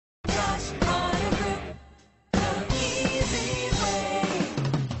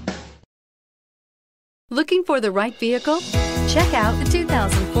Looking for the right vehicle? Check out the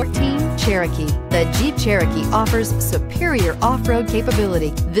 2014 Cherokee. The Jeep Cherokee offers superior off-road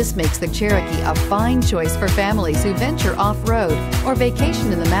capability. This makes the Cherokee a fine choice for families who venture off-road or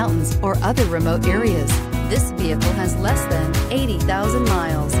vacation in the mountains or other remote areas. This vehicle has less than 80,000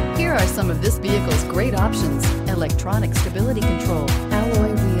 miles. Here are some of this vehicle's great options: electronic stability control,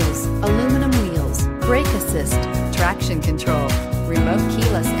 alloy wheels, aluminum wheels, brake assist, traction control, remote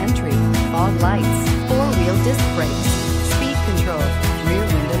keyless entry, fog lights, four-wheel disc brakes, speed control, rear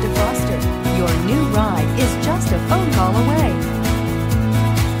window defroster. Your new ride is just a phone call away.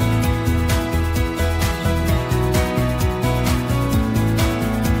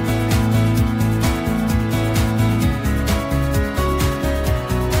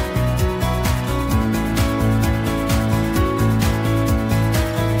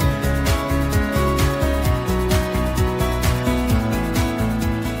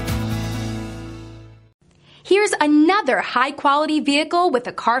 Here's another high-quality vehicle with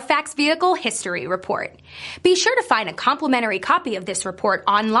a Carfax Vehicle History Report. Be sure to find a complimentary copy of this report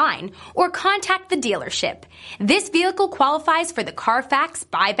online or contact the dealership. This vehicle qualifies for the Carfax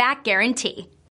Buyback Guarantee.